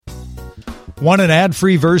Want an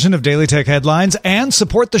ad-free version of Daily Tech Headlines and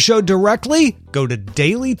support the show directly? Go to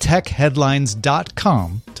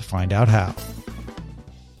dailytechheadlines.com to find out how.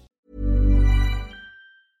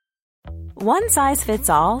 One size fits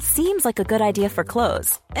all seems like a good idea for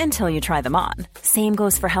clothes until you try them on. Same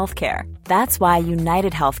goes for healthcare. That's why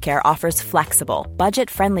United Healthcare offers flexible,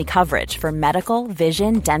 budget-friendly coverage for medical,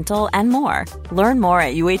 vision, dental, and more. Learn more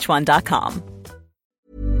at uh1.com.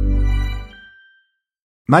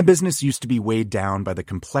 My business used to be weighed down by the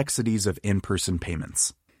complexities of in-person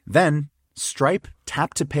payments. Then, Stripe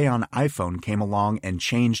Tap to Pay on iPhone came along and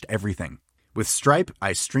changed everything. With Stripe,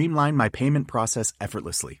 I streamlined my payment process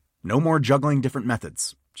effortlessly. No more juggling different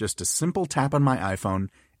methods. Just a simple tap on my iPhone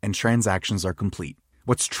and transactions are complete.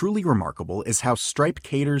 What's truly remarkable is how Stripe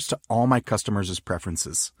caters to all my customers'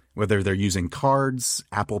 preferences. Whether they're using cards,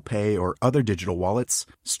 Apple Pay, or other digital wallets,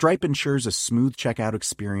 Stripe ensures a smooth checkout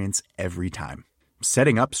experience every time.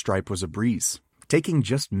 Setting up Stripe was a breeze, taking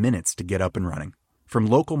just minutes to get up and running. From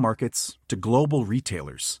local markets to global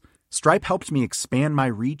retailers, Stripe helped me expand my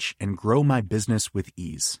reach and grow my business with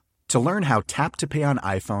ease. To learn how Tap to Pay on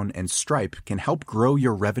iPhone and Stripe can help grow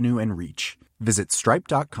your revenue and reach, visit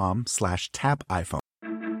stripe.com/tapiphone.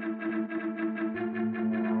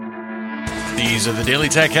 These are the Daily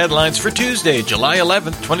Tech headlines for Tuesday, July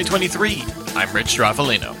 11th, 2023. I'm Rich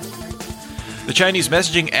Straffolino. The Chinese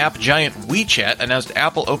messaging app giant WeChat announced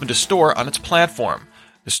Apple opened a store on its platform.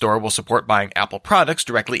 The store will support buying Apple products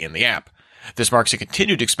directly in the app. This marks a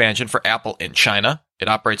continued expansion for Apple in China. It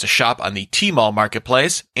operates a shop on the Tmall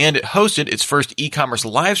marketplace, and it hosted its first e-commerce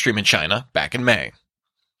livestream in China back in May.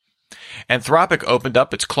 Anthropic opened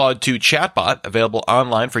up its Claude 2 chatbot, available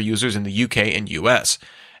online for users in the UK and US.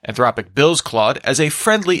 Anthropic bills Claude as a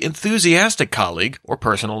friendly, enthusiastic colleague or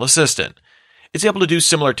personal assistant. It's able to do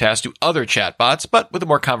similar tasks to other chatbots, but with a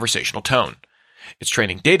more conversational tone. Its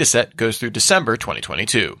training dataset goes through December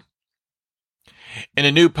 2022. In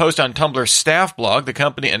a new post on Tumblr's staff blog, the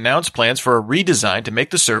company announced plans for a redesign to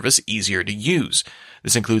make the service easier to use.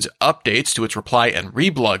 This includes updates to its reply and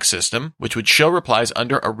reblog system, which would show replies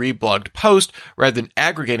under a reblogged post rather than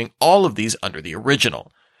aggregating all of these under the original.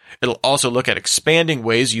 It'll also look at expanding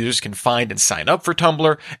ways users can find and sign up for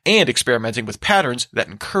Tumblr and experimenting with patterns that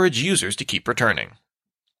encourage users to keep returning.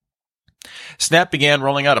 Snap began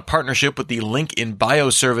rolling out a partnership with the link in bio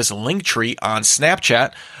service Linktree on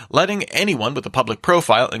Snapchat, letting anyone with a public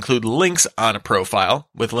profile include links on a profile,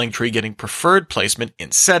 with Linktree getting preferred placement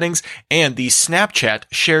in settings and the Snapchat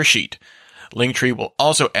share sheet. Linktree will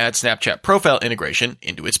also add Snapchat profile integration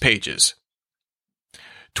into its pages.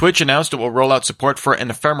 Twitch announced it will roll out support for an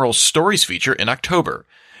ephemeral stories feature in October.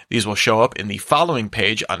 These will show up in the following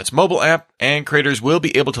page on its mobile app, and creators will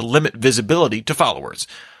be able to limit visibility to followers.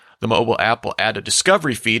 The mobile app will add a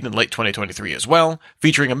discovery feed in late 2023 as well,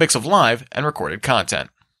 featuring a mix of live and recorded content.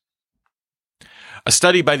 A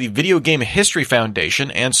study by the Video Game History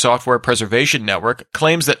Foundation and Software Preservation Network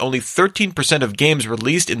claims that only 13% of games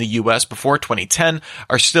released in the US before 2010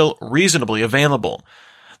 are still reasonably available.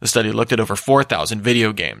 The study looked at over 4,000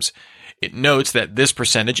 video games. It notes that this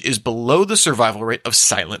percentage is below the survival rate of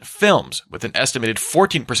silent films, with an estimated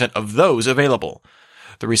 14% of those available.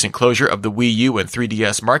 The recent closure of the Wii U and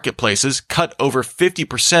 3DS marketplaces cut over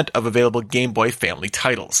 50% of available Game Boy family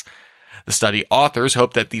titles. The study authors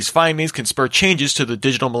hope that these findings can spur changes to the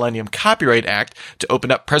Digital Millennium Copyright Act to open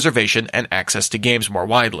up preservation and access to games more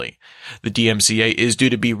widely. The DMCA is due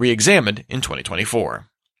to be re-examined in 2024.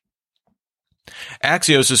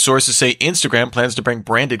 Axios' sources say Instagram plans to bring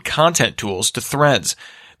branded content tools to Threads.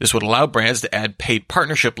 This would allow brands to add paid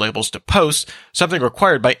partnership labels to posts, something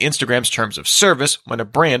required by Instagram's terms of service when a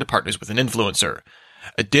brand partners with an influencer.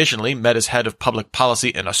 Additionally, Meta's head of public policy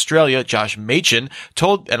in Australia, Josh Machen,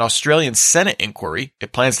 told an Australian Senate inquiry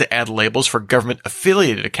it plans to add labels for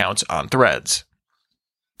government-affiliated accounts on Threads.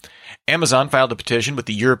 Amazon filed a petition with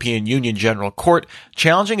the European Union General Court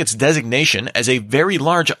challenging its designation as a very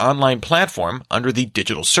large online platform under the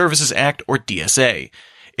Digital Services Act, or DSA.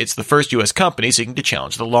 It's the first U.S. company seeking to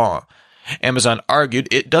challenge the law. Amazon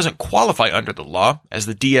argued it doesn't qualify under the law, as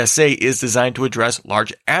the DSA is designed to address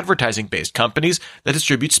large advertising-based companies that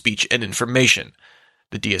distribute speech and information.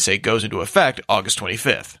 The DSA goes into effect August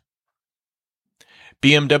 25th.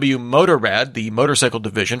 BMW Motorrad, the motorcycle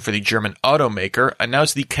division for the German automaker,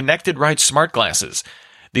 announced the Connected Ride smart glasses.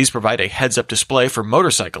 These provide a heads-up display for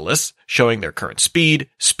motorcyclists, showing their current speed,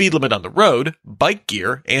 speed limit on the road, bike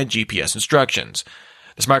gear, and GPS instructions.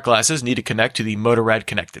 The smart glasses need to connect to the Motorrad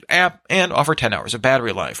Connected app and offer 10 hours of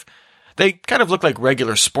battery life. They kind of look like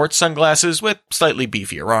regular sports sunglasses with slightly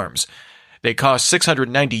beefier arms. They cost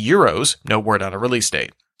 €690, no word on a release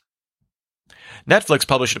date. Netflix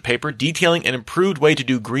published a paper detailing an improved way to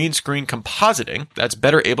do green screen compositing that's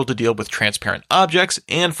better able to deal with transparent objects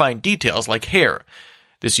and fine details like hair.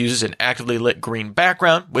 This uses an actively lit green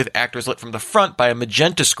background with actors lit from the front by a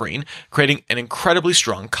magenta screen, creating an incredibly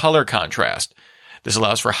strong color contrast. This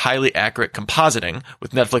allows for highly accurate compositing,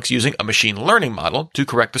 with Netflix using a machine learning model to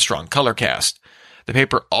correct the strong color cast. The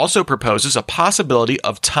paper also proposes a possibility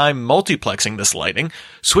of time multiplexing this lighting,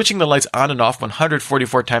 switching the lights on and off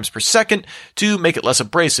 144 times per second to make it less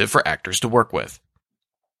abrasive for actors to work with.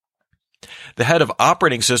 The head of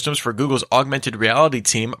operating systems for Google's augmented reality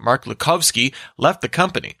team, Mark Lukovsky, left the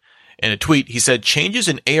company. In a tweet, he said changes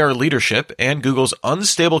in AR leadership and Google's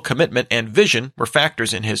unstable commitment and vision were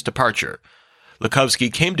factors in his departure.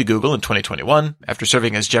 Lukovsky came to Google in 2021 after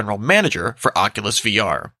serving as general manager for Oculus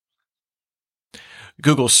VR.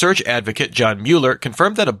 Google search advocate John Mueller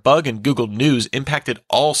confirmed that a bug in Google News impacted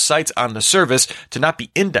all sites on the service to not be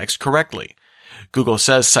indexed correctly. Google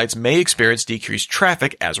says sites may experience decreased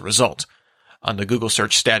traffic as a result. On the Google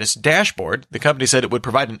Search Status dashboard, the company said it would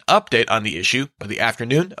provide an update on the issue by the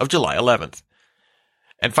afternoon of July 11th.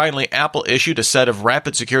 And finally, Apple issued a set of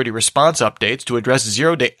rapid security response updates to address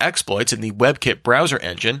zero-day exploits in the WebKit browser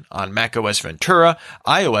engine on macOS Ventura,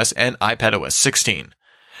 iOS, and iPadOS 16.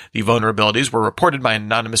 The vulnerabilities were reported by an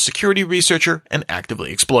anonymous security researcher and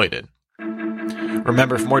actively exploited.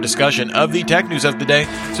 Remember, for more discussion of the tech news of the day,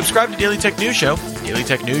 subscribe to Daily Tech News Show,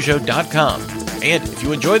 dailytechnewsshow.com. And if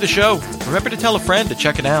you enjoy the show, remember to tell a friend to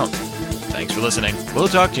check it out. Thanks for listening. We'll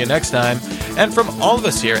talk to you next time. And from all of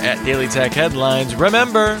us here at Daily Tech Headlines,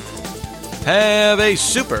 remember, have a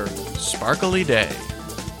super sparkly day.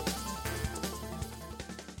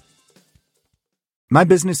 My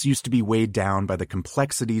business used to be weighed down by the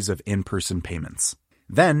complexities of in-person payments.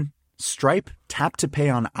 Then, Stripe Tap to Pay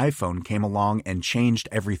on iPhone came along and changed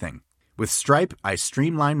everything. With Stripe, I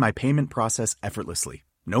streamlined my payment process effortlessly.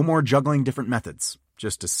 No more juggling different methods.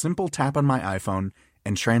 Just a simple tap on my iPhone,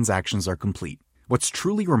 and transactions are complete. What's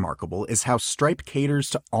truly remarkable is how Stripe caters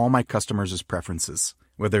to all my customers' preferences.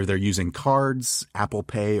 Whether they're using cards, Apple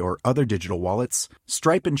Pay, or other digital wallets,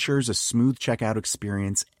 Stripe ensures a smooth checkout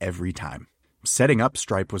experience every time. Setting up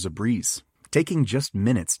Stripe was a breeze, taking just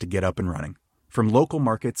minutes to get up and running. From local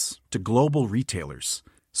markets to global retailers,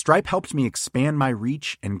 Stripe helped me expand my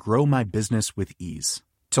reach and grow my business with ease.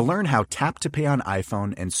 To learn how Tap to Pay on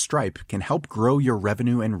iPhone and Stripe can help grow your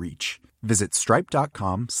revenue and reach, visit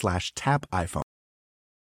stripe.com/tapiphone.